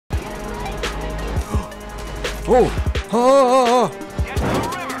Oh! Oh!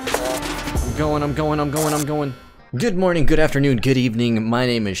 I'm going. Good morning, good afternoon, good evening. My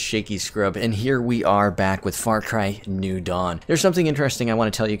name is Shaky Scrub, and here we are back with Far Cry New Dawn. There's something interesting I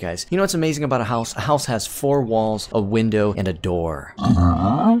want to tell you guys. You know what's amazing about a house? A house has 4 walls, a window, and a door.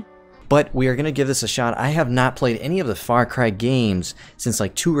 But we are going to give this a shot. I have not played any of the Far Cry games since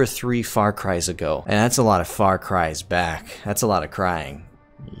like 2 or 3 Far Cries ago. And that's a lot of Far Cries back. That's a lot of crying.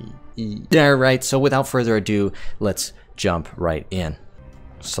 Alright, so without further ado, let's jump right in.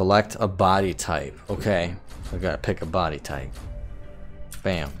 Select a body type. Okay, I gotta pick a body type.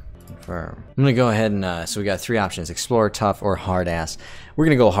 Bam. Confirm. I'm gonna go ahead and, so we got 3 options. Explorer, tough, or hard ass. We're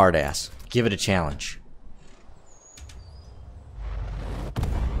gonna go hard ass. Give it a challenge.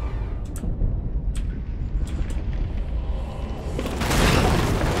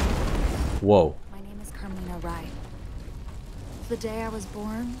 Whoa. My name is Carmina Wright. The day I was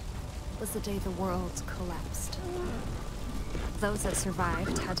born was the day the world collapsed. Those that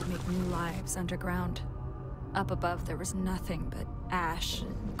survived had to make new lives underground. Up above there was nothing but ash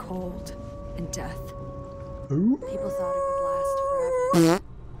and cold and death. People thought it would last forever.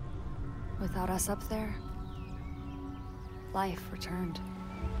 Without us up there, life returned.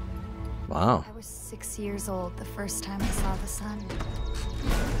 Wow. I was 6 years old the first time I saw the sun.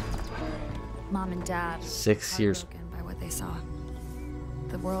 Mom and Dad 6 years. heartbroken by what they saw.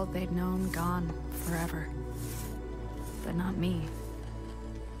 The world they'd known gone forever. But not me.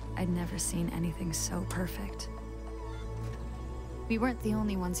 I'd never seen anything so perfect. We weren't the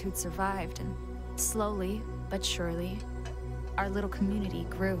only ones who'd survived, and slowly but surely, our little community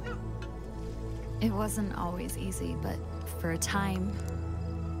grew. It wasn't always easy, but for a time,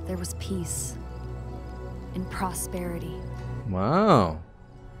 there was peace and prosperity. Wow.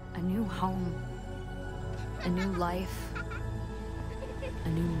 A new home, a new life, a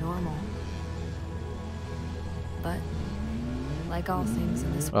new normal. But like all things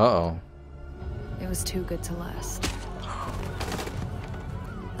in this world, it was too good to last.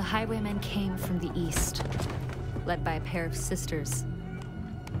 The highwaymen came from the east, led by a pair of sisters,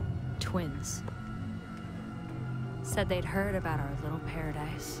 twins. Said they'd heard about our little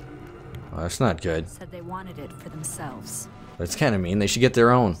paradise. Well, that's not good. Said they wanted it for themselves. That's kind of mean. They should get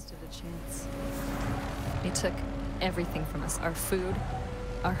their own. Stood a chance. They took everything from us: our food,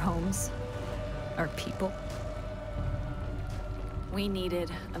 our homes, our people. We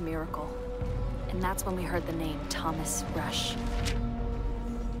needed a miracle, and that's when we heard the name Thomas Rush.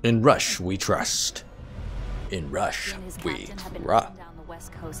 In Rush, we trust. In Rush, He and his we captain had been rock. up and down the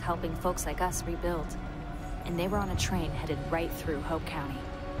West Coast helping folks like us rebuild, and they were on a train headed right through Hope County.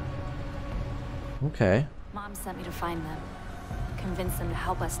 Okay. Mom sent me to find them, convince them to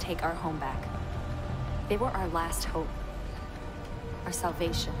help us take our home back. They were our last hope, our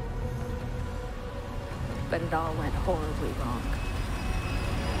salvation. But it all went horribly wrong.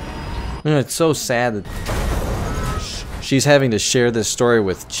 You know, it's so sad that she's having to share this story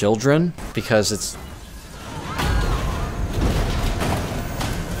with children because it's...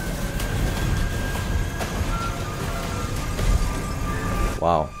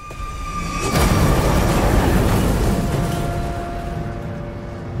 Wow.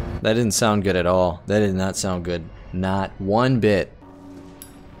 That didn't sound good at all. That did not sound good. Not one bit.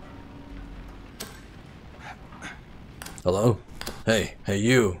 Hello? Hey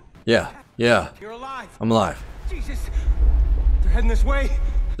you. Yeah. You're alive. I'm alive. Jesus. They're heading this way.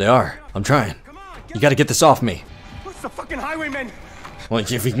 They are. I'm trying. Come on. You gotta get this off me. What's the fucking highwaymen? Well,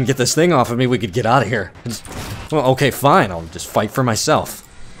 if we can get this thing off of me, we could get out of here. Well, okay, fine. I'll just fight for myself.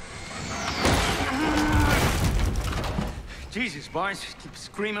 Jesus, Barnes, keep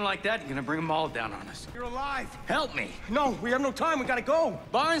screaming like that, you're gonna bring them all down on us. You're alive. Help me! No, we have no time. We gotta go.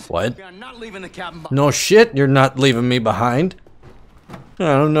 Barnes? What? We are not leaving the cabin. No shit, you're not leaving me behind.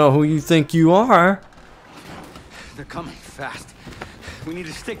 I don't know who you think you are. They're coming fast. We need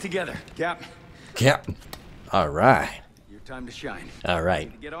to stick together. Cap, Captain. Alright. your time to shine.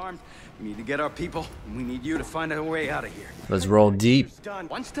 Alright. Get armed, we need to get our people, and we need you to find a way out of here. Let's roll deep. It's done.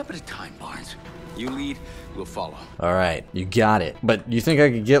 One step at a time, Barnes. You lead, we'll follow. Alright, you got it. But you think I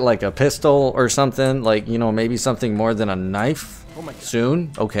could get like a pistol or something? Like, you know, maybe something more than a knife? Oh my God.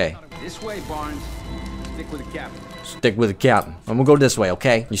 Soon? Okay. This way, Barnes. Stick with the captain. Stick with the captain. I'm gonna go this way,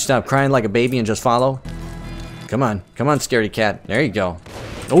 okay? You stop crying like a baby and just follow. Come on, scaredy cat. There you go.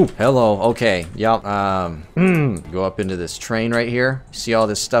 Oh, hello. Okay. Yep. Go up into this train right here. See all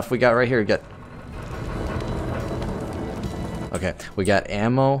this stuff we got right here? We got... Okay, we got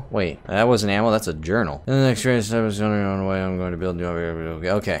ammo. Wait, that wasn't ammo, that's a journal. In the next race, I was on the way, I'm going to build new...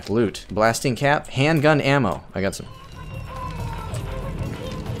 Okay, loot. Blasting cap, handgun ammo. I got some.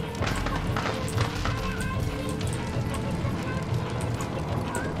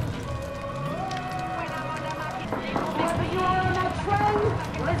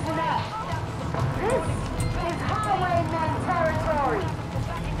 Listen up. This is Highwayman territory.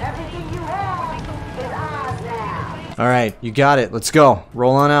 Everything you have is ours now. Alright, you got it. Let's go.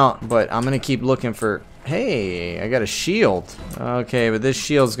 Roll on out. But I'm gonna keep looking for... Hey, I got a shield. Okay, but this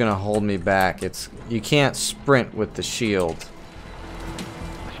shield's gonna hold me back. You can't sprint with the shield.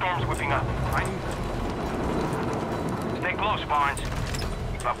 The storm's whipping up, right? Stay close, Barnes.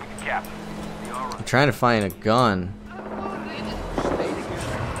 Keep up with the captain. I'm trying to find a gun.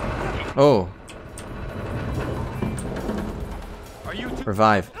 Oh. Are you two?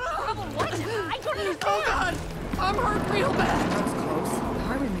 Revive. What? I don't understand. Oh God! I'm hurt real bad. That was close. The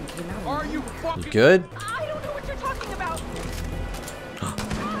highwayman came out. Are you fucking? You good? I don't know what you're talking about.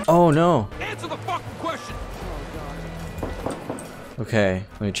 Oh no. Answer the fucking question. Okay,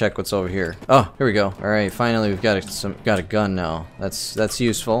 let me check what's over here. Oh, here we go. All right, finally we've got a gun now. That's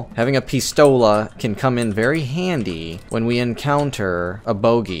useful. Having a pistola can come in very handy when we encounter a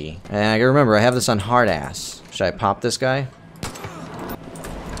bogey. And I gotta remember, I have this on hard ass. Should I pop this guy?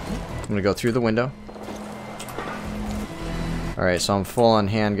 I'm gonna go through the window. All right, so I'm full on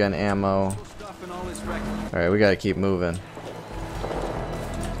handgun ammo. All right, we gotta keep moving.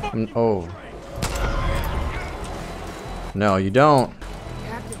 Oh. No, you don't.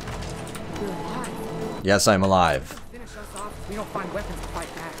 Captain, you're alive. Yes, I'm alive. Finish us off if we don't find weapons to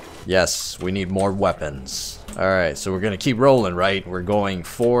fight back. Yes, we need more weapons. Alright, so we're gonna keep rolling, right? We're going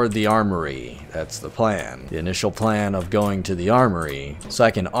for the armory. That's the plan. The initial plan of going to the armory, so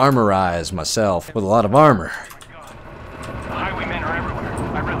I can armorize myself with a lot of armor. The highwaymen are everywhere.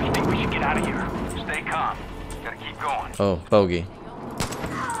 I really think we should get out of here. Stay calm. Gotta keep going. Oh, bogey.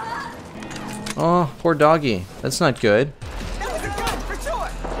 Oh, poor doggy. That's not good. That was a gun for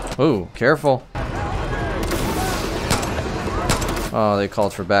sure. Ooh, careful. Oh, they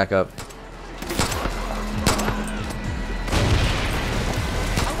called for backup.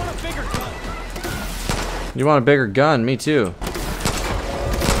 I want a bigger gun. You want a bigger gun? Me too.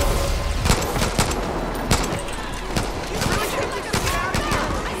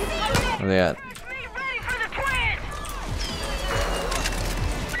 Where they at? Ready for the twins!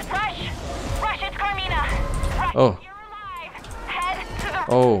 Rush, it's Carmina. Rush, Oh. you're alive. Head to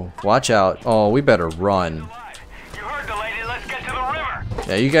the. Oh, watch out. Oh, we better run. You heard the lady. Let's get to the river.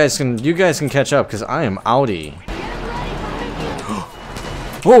 Yeah, you guys can catch up because I am outie.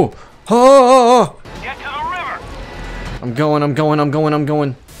 Oh! Oh! Get to the river. I'm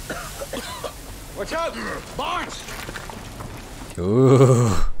going. Watch out, Barnes.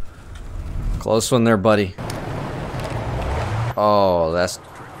 Ooh. Close one there, buddy. Oh,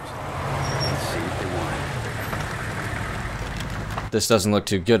 this doesn't look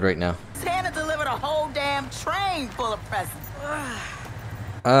too good right now. Santa delivered a whole damn train full of presents.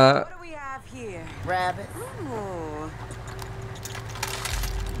 Uh, What do we have here? Rabbits. Ooh.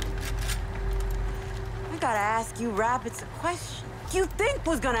 I gotta ask you rabbits a question. You think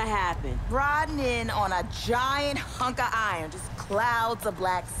was gonna happen? Riding in on a giant hunk of iron, just clouds of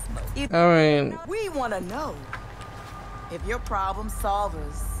black smoke. I mean, We wanna know if you're problem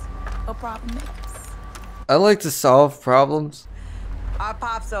solvers or problem makers. I like to solve problems. Our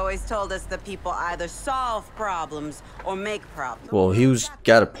pops always told us that people either solve problems or make problems. Well, he's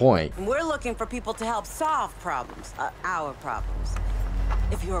got a point. And we're looking for people to help solve problems, our problems.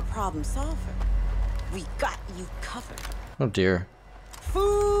 If you're a problem solver, we got you covered. Oh dear.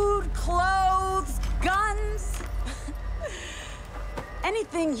 Food, clothes, guns,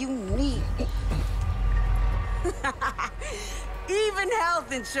 anything you need. Even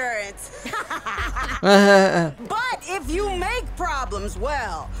health insurance. But if you make problems,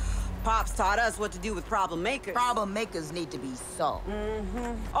 well, Pops taught us what to do with problem makers. Problem makers need to be solved.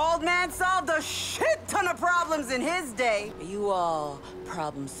 Old man solved a shit ton of problems in his day. Are you all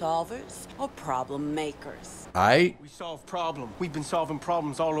problem solvers or problem makers? I We solve problems. We've been solving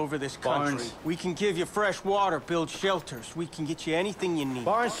problems all over this country. Barnes. We can give you fresh water, build shelters. We can get you anything you need.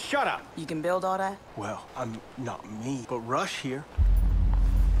 Barnes, shut up. You can build all that? Well, I'm not me, but Rush here.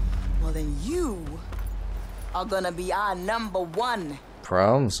 Well, then you are gonna be our #1.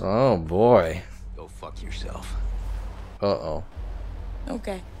 problems? Oh boy. Go fuck yourself. Uh-oh.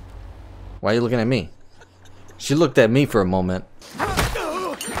 Okay. Why are you looking at me? She looked at me for a moment.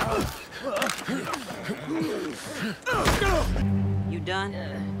 You done?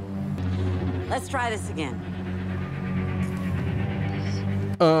 Let's try this again.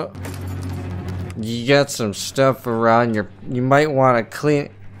 You got some stuff around your... You might want to clean...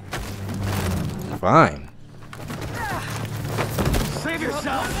 Fine. Save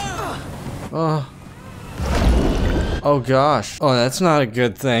yourself! Oh gosh. Oh, that's not a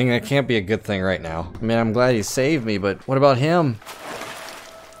good thing. That can't be a good thing right now. I mean, I'm glad he saved me, but what about him?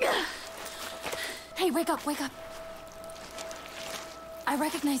 wake up. I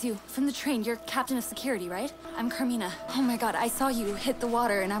recognize you from the train. You're captain of security, right? I'm Carmina. Oh my god, I saw you hit the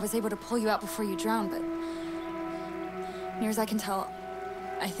water and I was able to pull you out before you drowned, but... near as I can tell,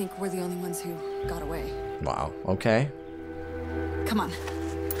 I think we're the only ones who got away. Wow, okay. Come on.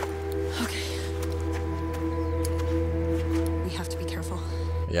 Okay. We have to be careful.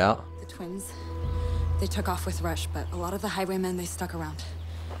 Yeah. The twins, they took off with Rush, but a lot of the highwaymen, they stuck around.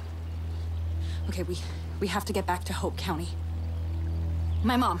 Okay, we have to get back to Hope County.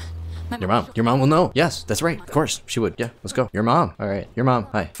 My mom. Your mom will know. Yes, that's right. Of course, she would. Yeah, let's go. Your mom. All right, your mom.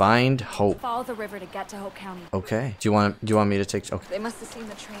 Hi. Find Hope. Follow the river to get to Hope County. Okay. Do you want me to take? Okay. They must have seen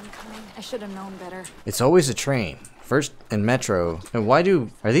the train coming. I should have known better. It's always a train. First in Metro. And why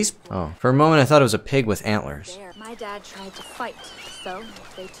are these? Oh, for a moment I thought it was a pig with antlers. There. My dad tried to fight, so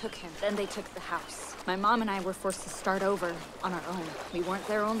they took him. Then they took the house. My mom and I were forced to start over on our own. We weren't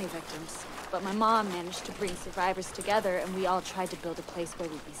their only victims. But my mom managed to bring survivors together, and we all tried to build a place where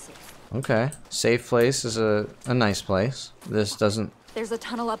we'd be safe. Okay. Safe place is a nice place. This doesn't... There's a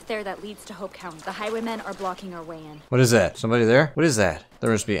tunnel up there that leads to Hope County. The highwaymen are blocking our way in. What is that? Somebody there? What is that? There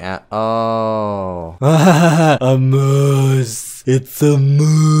must be oh. A moose. It's a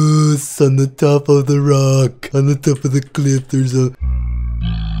moose on the top of the rock. On the top of the cliff, there's a...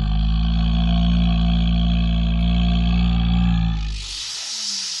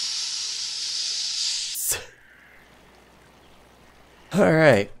 All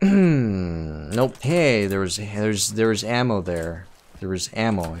right. Nope. Hey, there was ammo there. There was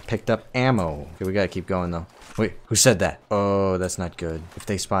ammo. I picked up ammo. Okay, we gotta keep going though. Wait, who said that? Oh, that's not good. If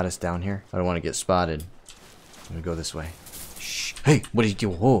they spot us down here, I don't want to get spotted. I'm gonna go this way. Shh. Hey, what did you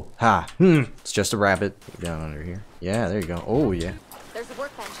do? Oh, ha. It's just a rabbit. Get down under here. Yeah, there you go. Oh, yeah. There's a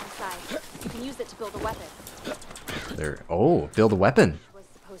workbench inside. You can use it to build a weapon. There. Oh, build a weapon. It was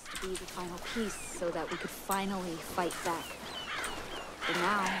supposed to be the final piece so that we could finally fight back. But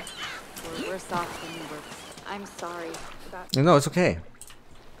now, we're worse off than we were. I'm sorry about... No, it's okay.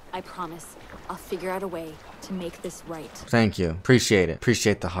 I promise, I'll figure out a way to make this right. Thank you. Appreciate it.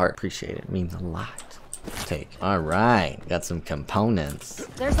 Appreciate the heart. Appreciate it. It means a lot. Take. All right. Got some components.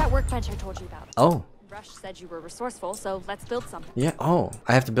 There's that workbench I told you about. Oh. Rush said you were resourceful, so let's build something. Yeah. Oh,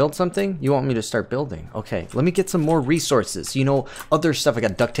 I have to build something? You want me to start building? Okay. Let me get some more resources. You know, other stuff. I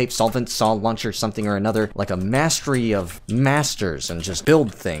got duct tape, solvent, saw, launcher, something or another. Like a mastery of masters and just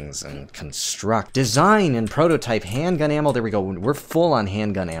build things and construct. Design and prototype. Handgun ammo. There we go. We're full on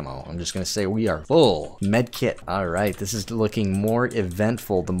handgun ammo. I'm just going to say we are full. Med kit. All right. This is looking more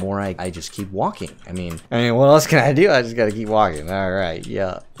eventful the more I just keep walking. I mean, what else can I do? I just got to keep walking. All right.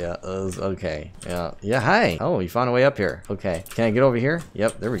 Yeah. Yeah. Okay. Yeah. Yeah, hi. Oh, you found a way up here. Okay. Can I get over here?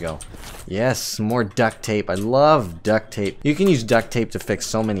 Yep, there we go. Yes, more duct tape. I love duct tape. You can use duct tape to fix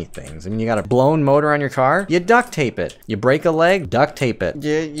so many things. I mean, you got a blown motor on your car? You duct tape it. You break a leg? Duct tape it.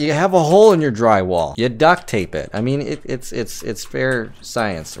 You have a hole in your drywall? You duct tape it. I mean, it's fair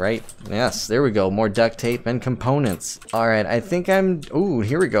science, right? Yes, there we go. More duct tape and components. All right, I think I'm... Ooh,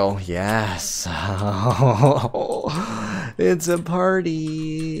 here we go. Yes. It's a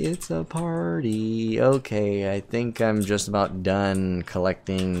party. It's a party. Okay, I think I'm just about done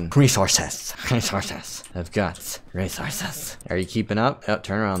collecting resources. I've got resources. Are you keeping up? Oh,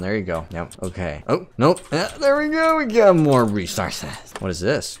 turn around. There you go. Yep. Okay. Oh, nope. There we go. We got more resources. What is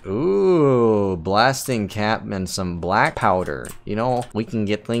this? Ooh, blasting cap and some black powder. You know, we can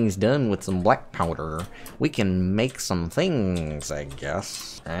get things done with some black powder. We can make some things, I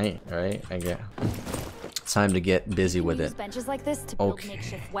guess. Right, I guess. It's time to get busy with it. Use benches like this to build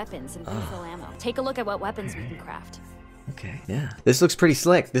makeshift weapons and refill ammo. Take a look at what weapons we can craft. Okay, yeah. This looks pretty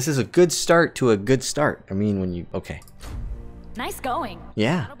slick. This is a good start to a good start. I mean, when you... Okay. Nice going.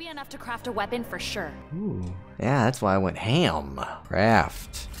 Yeah. That'll be enough to craft a weapon for sure. Ooh. Yeah, that's why I went ham.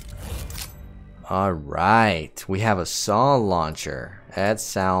 Craft. All right. We have a saw launcher. That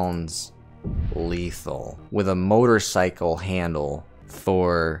sounds lethal. With a motorcycle handle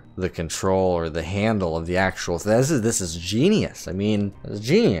for the control or the handle of the actual... This is genius. I mean, it's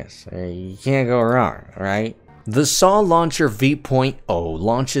genius. You can't go wrong, right? The Saw Launcher V.0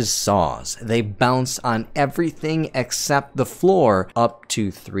 launches saws. They bounce on everything except the floor up to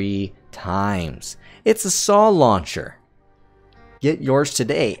 3 times. It's a saw launcher. Get yours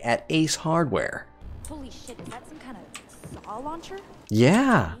today at Ace Hardware. Holy shit, is that some kind of saw launcher?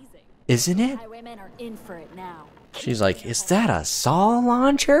 Yeah, isn't it? Highwaymen are in for it now. She's like, is that a saw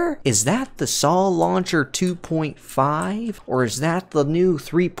launcher? Is that the Saw Launcher 2.5? Or is that the new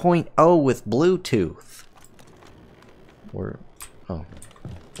 3.0 with Bluetooth? Or, oh.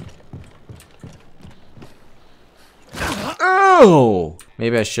 Oh!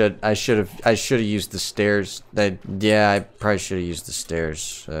 Maybe I should have used the stairs. Yeah, I probably should have used the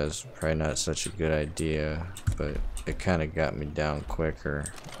stairs. That's probably not such a good idea, but it kind of got me down quicker.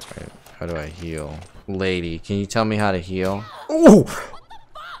 Right, how do I heal? Lady, can you tell me how to heal? Ooh!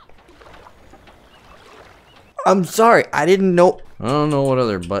 I'm sorry, I didn't know. I don't know what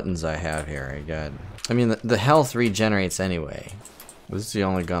other buttons I have here. I mean, the health regenerates anyway. This is the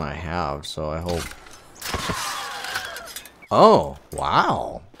only gun I have, so I hope. Oh,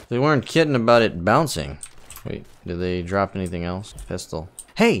 wow. They weren't kidding about it bouncing. Wait, did they drop anything else? Pistol.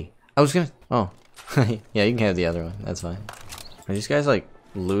 Hey, I was gonna. Oh, yeah, you can have the other one. That's fine. Are these guys like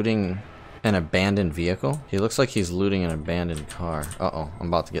looting an abandoned vehicle? He looks like he's looting an abandoned car. Uh-oh, I'm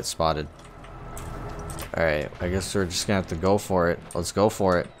about to get spotted. Alright, I guess we're just gonna have to go for it. Let's go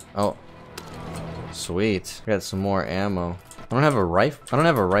for it. Oh. Sweet. Got some more ammo. I don't have a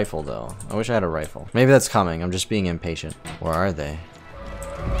rifle though. I wish I had a rifle. Maybe that's coming. I'm just being impatient. Where are they?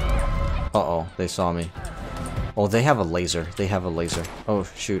 Uh-oh, they saw me. Oh, they have a laser. They have a laser. Oh,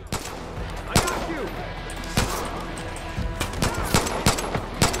 shoot. I got you.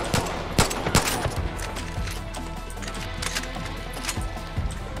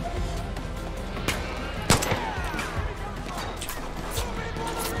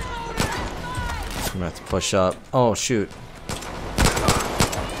 I'm gonna have to push up. Oh, shoot.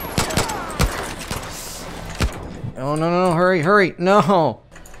 Oh, no, no, no, hurry, hurry. No.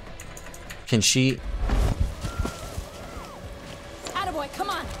 Can she? Attaboy, come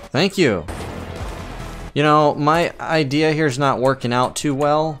on. Thank you. You know, my idea here is not working out too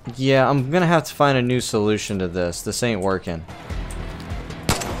well. Yeah, I'm gonna have to find a new solution to this. This ain't working.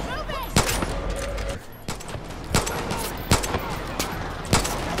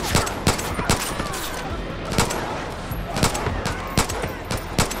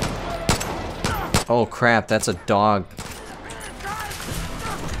 Oh crap, that's a dog.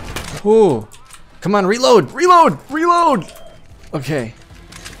 Ooh. Come on, reload! Reload! Reload! Okay.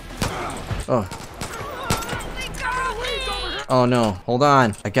 Oh. Oh no, hold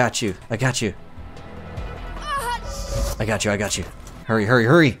on. I got you. I got you. I got you, I got you. Hurry, hurry,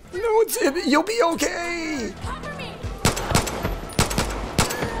 hurry! No, it's him. You'll be okay!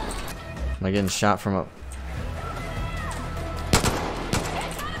 Am I getting shot from up?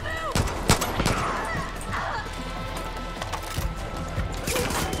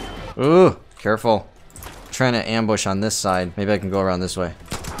 Ooh, careful. I'm trying to ambush on this side. Maybe I can go around this way.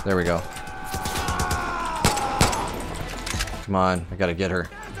 There we go. Come on, I gotta get her.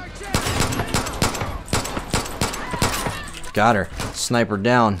 Got her. Sniper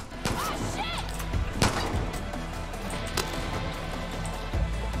down.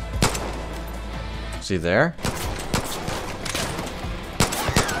 See there?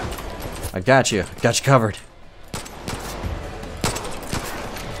 I got you. Got you covered.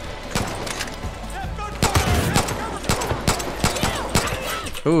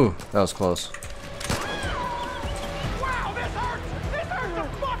 Ooh, that was close. Wow, this hurts! This hurts the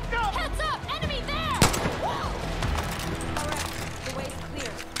fucked up! Heads up! Enemy there! Alright, the way's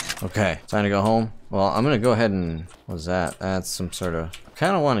clear. Okay, time to go home. Well, I'm gonna go ahead and... What's that? That's some sort of... I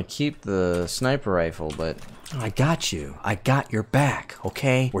kind of want to keep the sniper rifle, but... I got you. I got your back,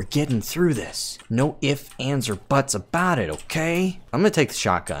 okay? We're getting through this. No ifs, ands, or buts about it, okay? I'm gonna take the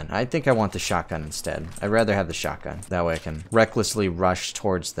shotgun. I think I want the shotgun instead. I'd rather have the shotgun. That way I can recklessly rush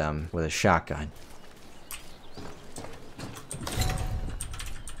towards them with a shotgun.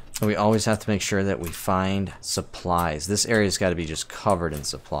 And we always have to make sure that we find supplies. This area's got to be just covered in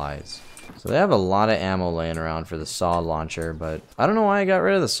supplies. So they have a lot of ammo laying around for the saw launcher, but I don't know why I got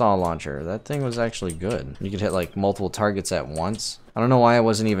rid of the saw launcher. That thing was actually good. You could hit like multiple targets at once. I don't know why I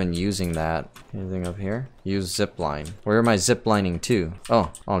wasn't even using that. Anything up here? Use zipline. Where am I ziplining to?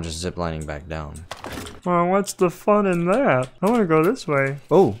 Oh, I'm just ziplining back down. Well, what's the fun in that? I want to go this way.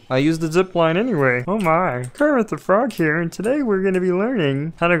 Oh, I used the zip line anyway. Oh my. Kermit the Frog here, and today we're going to be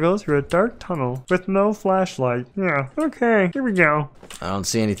learning how to go through a dark tunnel with no flashlight. Yeah, okay, here we go. I don't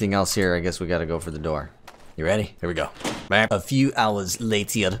see anything else here. I guess we gotta go for the door. You ready? Here we go. A few hours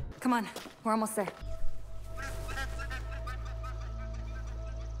later. Come on, we're almost there.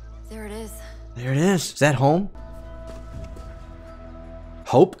 There it is. There it is. Is that home?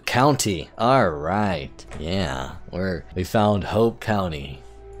 Hope County. All right. Yeah, we found Hope County.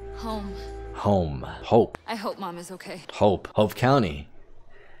 Home. Home. Hope. I hope Mom is okay. Hope. Hope County.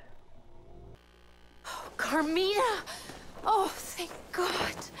 Oh, Carmina! Oh, thank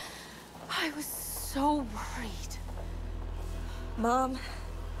God. I was so worried. Mom.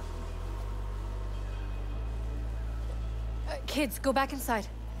 Kids, go back inside.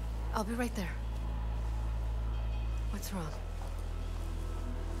 I'll be right there. What's wrong?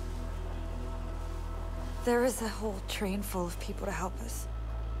 There is a whole train full of people to help us.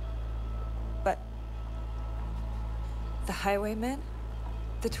 But the highwaymen,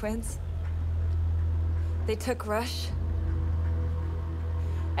 the twins, they took Rush.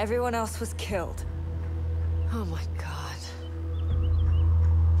 Everyone else was killed. Oh my God.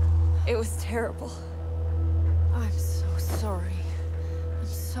 It was terrible. I'm so sorry. I'm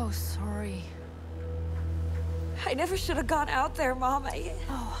so sorry. I never should have gone out there, Mom.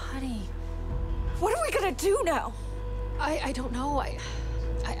 Oh, honey. What are we gonna do now? I don't know.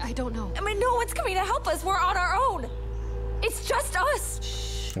 I don't know. I mean, no one's coming to help us. We're on our own. It's just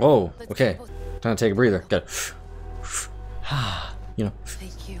us. Whoa. Okay. Time to take a breather. Got it. You know.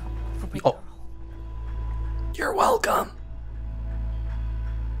 Thank you for bringing Oh. You're welcome.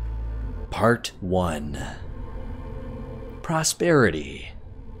 Part 1. Prosperity.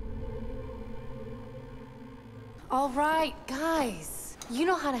 All right, guys. You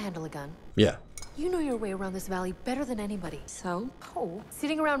know how to handle a gun. Yeah. You know your way around this valley better than anybody. So? Oh,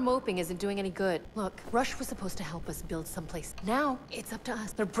 sitting around moping isn't doing any good. Look, Rush was supposed to help us build someplace. Now, it's up to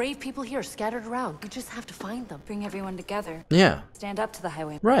us. There are brave people here scattered around. We just have to find them. Bring everyone together. Yeah. Stand up to the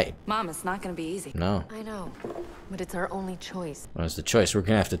highway. Right. Mom, it's not gonna be easy. No. I know, but it's our only choice. Well, it's the choice we're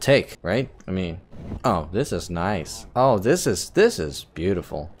gonna have to take, right? I mean, oh, this is nice. Oh, this is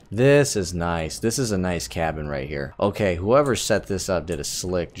beautiful. This is nice. This is a nice cabin right here. Okay, whoever set this up did a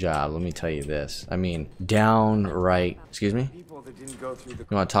slick job. Let me tell you this. I mean, downright. Excuse me? You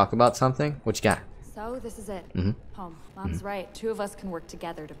want to talk about something? What you got? So, this is it. Home. Mom's right. 2 of us can work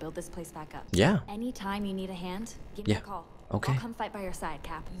together to build this place back up. Yeah. Anytime you need a hand, give me a call. Okay. I'll come fight by your side,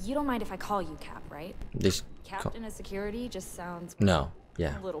 Cap. You don't mind if I call you Cap, right? This Captain of Security just sounds No.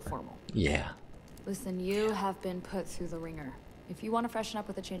 Yeah. a little formal. Yeah. Listen, you have been put through the ringer. If you want to freshen up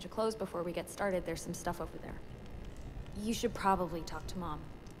with a change of clothes before we get started, there's some stuff over there. You should probably talk to Mom.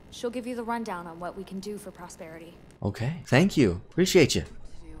 She'll give you the rundown on what we can do for Prosperity. Okay. Thank you. Appreciate you.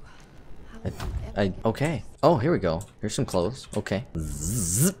 Okay. Oh, here we go. Here's some clothes. Okay.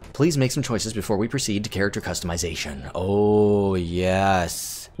 Zzz. Please make some choices before we proceed to character customization. Oh,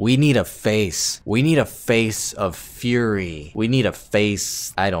 yes. We need a face. We need a face of fury. We need a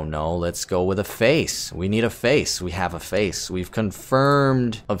face. I don't know. Let's go with a face. We need a face. We have a face. We've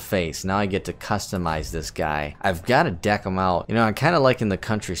confirmed a face. Now I get to customize this guy. I've got to deck him out. You know, I'm kind of liking the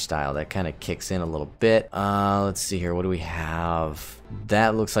country style. That kind of kicks in a little bit. Let's see here. What do we have?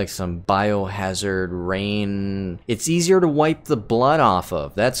 That looks like some biohazard rain. It's easier to wipe the blood off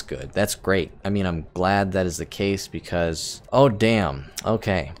of. That's good. That's great. I mean, I'm glad that is the case because... Oh, damn.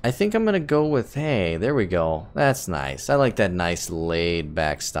 Okay. I think I'm going to go with... Hey, there we go. That's nice. I like that nice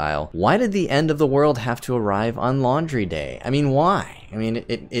laid-back style. Why did the end of the world have to arrive on Laundry Day? I mean, why? I mean,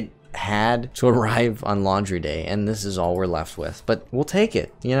 it had to arrive on Laundry Day, and this is all we're left with. But we'll take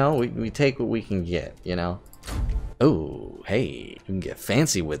it. You know, we take what we can get, you know? Oh, hey, you can get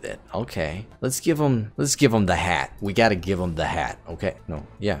fancy with it. Okay, let's give him the hat. We gotta give him the hat. Okay, no,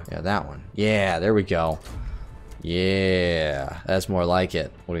 yeah, that one. Yeah, there we go. Yeah, that's more like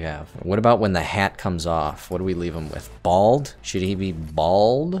it. What do we have? What about when the hat comes off? What do we leave him with? Bald? Should he be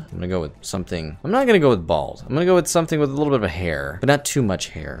bald? I'm gonna go with something. I'm not gonna go with bald. I'm gonna go with something with a little bit of hair, but not too much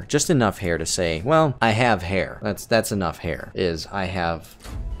hair. Just enough hair to say, well, I have hair. That's enough hair. I have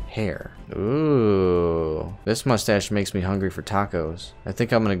hair. Ooh, this mustache makes me hungry for tacos. I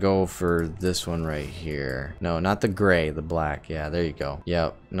think I'm gonna go for this one right here. No, not the gray, the black. Yeah, there you go.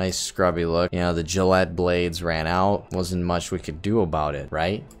 Yep, nice scrubby look. You know, the Gillette blades ran out. Wasn't much we could do about it,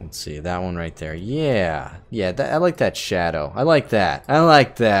 right? Let's see, that one right there. Yeah, I like that shadow. I like that.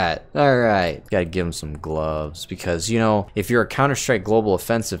 All right, gotta give him some gloves because, you know, if you're a Counter-Strike Global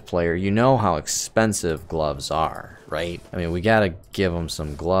Offensive player, you know how expensive gloves are, right? I mean, we gotta give him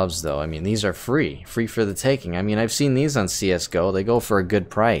some gloves though. I mean, these are free for the taking. I mean, I've seen these on CSGO. They go for a good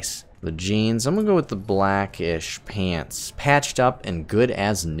price. The jeans, I'm gonna go with the blackish pants. Patched up and good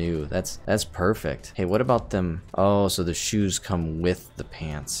as new. That's perfect. Hey, what about them? Oh, so the shoes come with the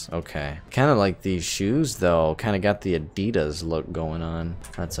pants. Okay. Kind of like these shoes though. Kind of got the Adidas look going on.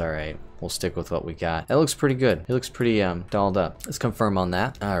 That's all right. We'll stick with what we got. That looks pretty good. It looks pretty dolled up. Let's confirm on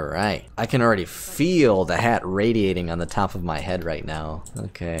that. All right. I can already feel the hat radiating on the top of my head right now.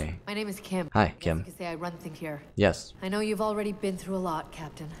 Okay. My name is Kim. Hi, Kim. You can say I run things here. Yes. I know you've already been through a lot,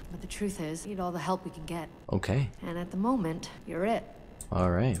 Captain, but the truth is, we need all the help we can get. Okay. And at the moment, you're it.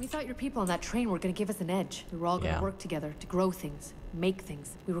 All right. We thought your people on that train were gonna give us an edge. We were all gonna work together to grow things, make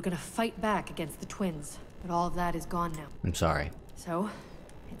things. We were gonna fight back against the twins, but all of that is gone now. I'm sorry. So,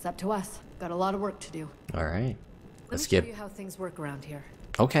 it's up to us. Got a lot of work to do. All right. Let's show you how things work around here.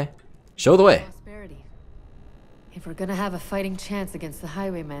 Okay. Show the way. Prosperity. If we're gonna have a fighting chance against the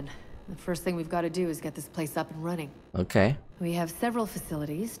highwaymen, The first thing we've got to do is get this place up and running. Okay. We have several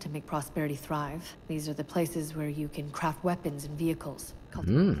facilities to make Prosperity thrive. These are the places where you can craft weapons and vehicles,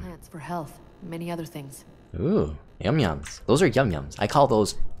 cultivate plants for health, and many other things. Ooh, yum yums. Those are yum yums. I call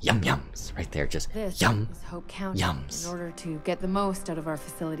those yum yums right there. Just yum is Hope County. yums. In order to get the most out of our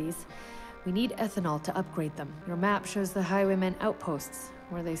facilities, we need ethanol to upgrade them. Your map shows the Highwaymen outposts,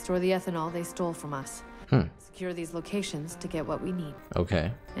 where they store the ethanol they stole from us. Secure these locations to get what we need.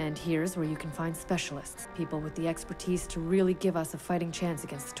 Okay. And here's where you can find specialists, people with the expertise to really give us a fighting chance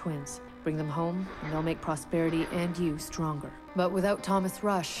against the twins. Bring them home, and they'll make Prosperity and you stronger. But without Thomas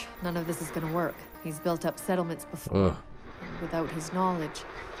Rush, none of this is gonna work. He's built up settlements before. And without his knowledge,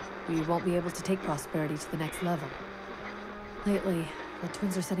 we won't be able to take Prosperity to the next level. Lately, the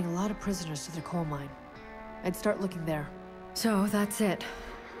twins are sending a lot of prisoners to their coal mine. I'd start looking there. So that's it.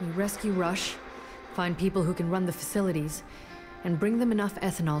 We rescue Rush, find people who can run the facilities, and bring them enough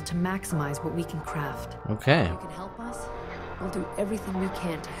ethanol to maximize what we can craft. Okay. If you can help us, we'll do everything we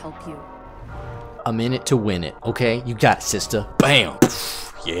can to help you. I'm in it to win it. Okay, you got it, sister. Bam!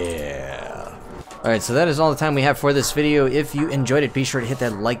 Yeah. Alright, so that is all the time we have for this video. If you enjoyed it, be sure to hit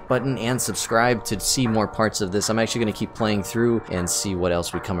that like button and subscribe to see more parts of this. I'm actually going to keep playing through and see what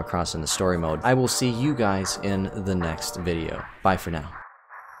else we come across in the story mode. I will see you guys in the next video. Bye for now.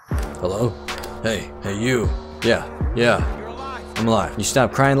 Hello? Hey you. Yeah. I'm alive. You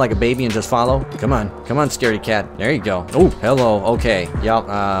stop crying like a baby and just follow? Come on, scaredy cat. There you go. Oh, hello, okay. Yup,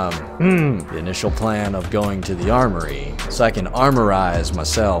 the initial plan of going to the armory, so I can armorize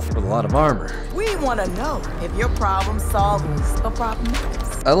myself with a lot of armor. We want to know if your problem solves a problem.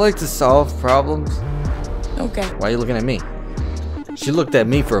 I like to solve problems. Okay. Why are you looking at me? She looked at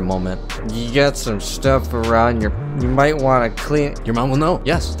me for a moment. You got some stuff around you might want to clean. Your mom will know.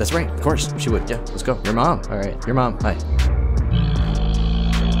 Yes, that's right. Of course, she would. Yeah, let's go. Your mom. All right, your mom. Hi.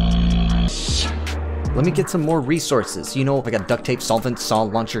 Let me get some more resources. You know, like a duct tape, solvent, saw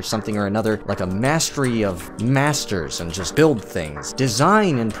launcher, something or another. Like a mastery of masters and just build things.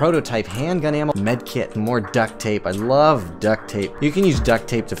 Design and prototype handgun ammo, med kit, more duct tape. I love duct tape. You can use duct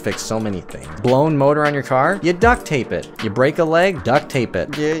tape to fix so many things. Blown motor on your car? You duct tape it. You break a leg? Duct tape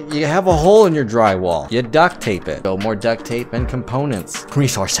it. You have a hole in your drywall? You duct tape it. So more duct tape and components.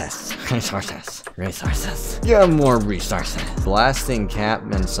 Resources. Yeah, more resources. Blasting cap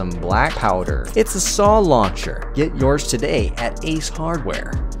and some black powder. It's a saw launcher. Get yours today at Ace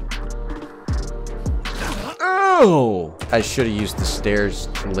Hardware. Oh! I should have used the stairs,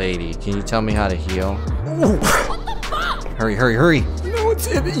 lady. Can you tell me how to heal? What the fuck? Hurry. No, it's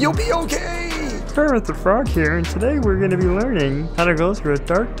it. You'll be okay. Kermit the Frog here, and today we're going to be learning how to go through a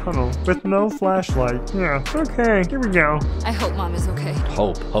dark tunnel with no flashlight. Yeah, okay, here we go. I hope Mom is okay.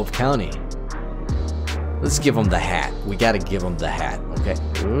 Hope County. Let's give him the hat. We gotta give him the hat, okay?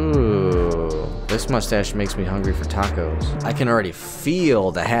 Ooh, this mustache makes me hungry for tacos. I can already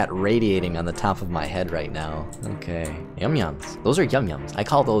feel the hat radiating on the top of my head right now. Okay, yum yums. Those are yum yums. I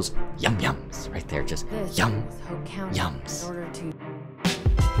call those yum yums right there. Just yum yums. In order to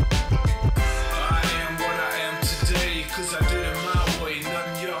I am what I am today, 'cause I did it my way.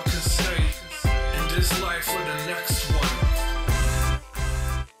 Nothing y'all can say. In this life or the next